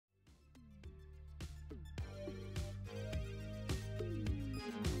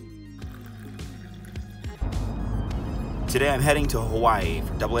Today I'm heading to Hawaii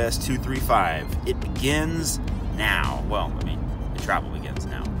for AAS 235. It begins now. Well, I mean, the travel begins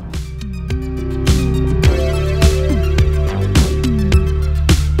now.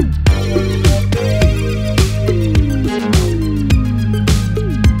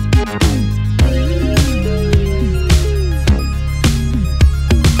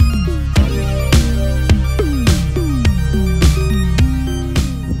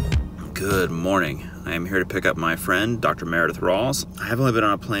 Good morning. I am here to pick up my friend, Dr. Meredith Rawls. I have only been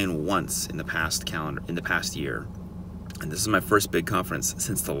on a plane once in the past year, and this is my first big conference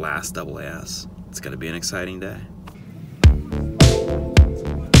since the last AAS. It's going to be an exciting day.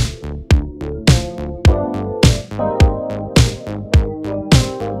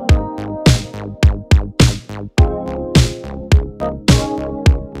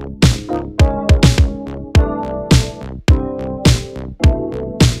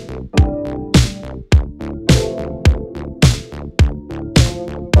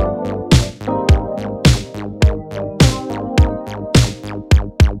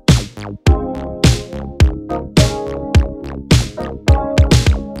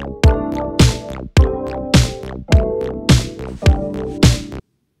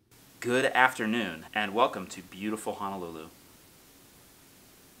 Good afternoon, and welcome to beautiful Honolulu.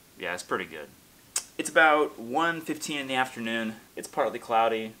 Yeah, it's pretty good. It's about 1:15 in the afternoon. It's partly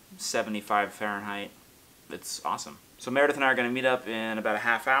cloudy, 75 Fahrenheit. It's awesome. So Meredith and I are going to meet up in about a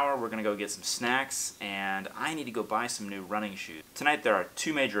half hour. We're going to go get some snacks, and I need to go buy some new running shoes. Tonight there are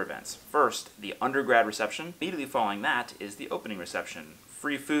two major events. First, the undergrad reception. Immediately following that is the opening reception.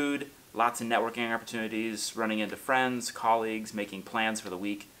 Free food, lots of networking opportunities, running into friends, colleagues, making plans for the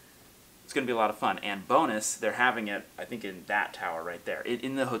week. It's going to be a lot of fun, and bonus, they're having it, I think, in that tower right there.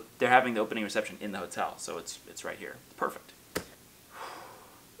 They're having the opening reception in the hotel, so it's right here. Perfect.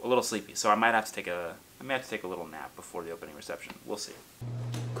 A little sleepy, so I might have to take a little nap before the opening reception. We'll see.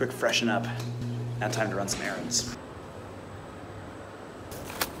 Quick freshen up. Now time to run some errands.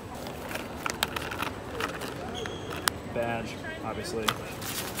 Badge, obviously.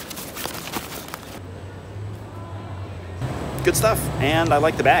 Good stuff, and I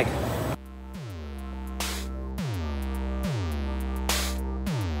like the bag.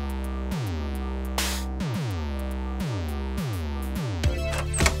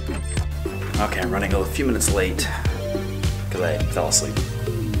 Okay, I'm running a few minutes late because I fell asleep.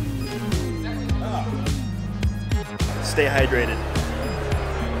 Stay hydrated.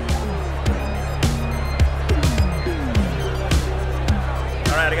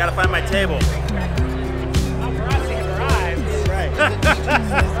 All right, I gotta find my table. Paparazzi have arrived. Right.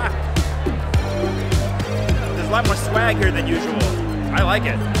 There's a lot more swag here than usual. I like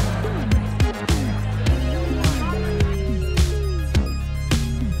it.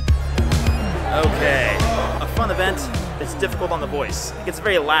 Okay, a fun event that's difficult on the voice. It gets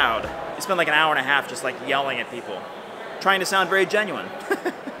very loud. You spend like an hour and a half just like yelling at people, trying to sound very genuine.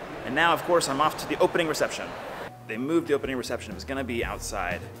 And now, of course, I'm off to the opening reception. They moved the opening reception. It was gonna be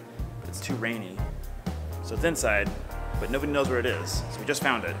outside, but it's too rainy. So it's inside, but nobody knows where it is. So we just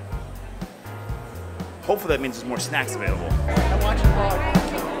found it. Hopefully that means there's more snacks available. I'm watching vlog.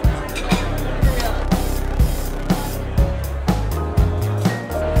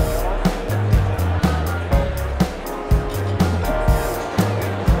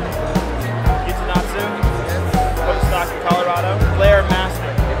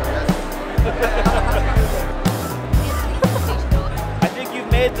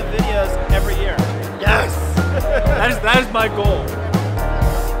 The videos every year. Yes! that is my goal.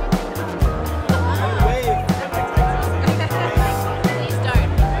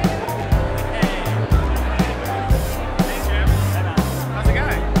 How's it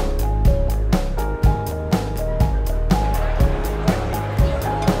going?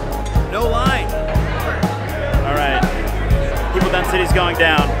 No line. All right. People City's going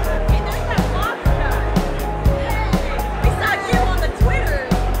down.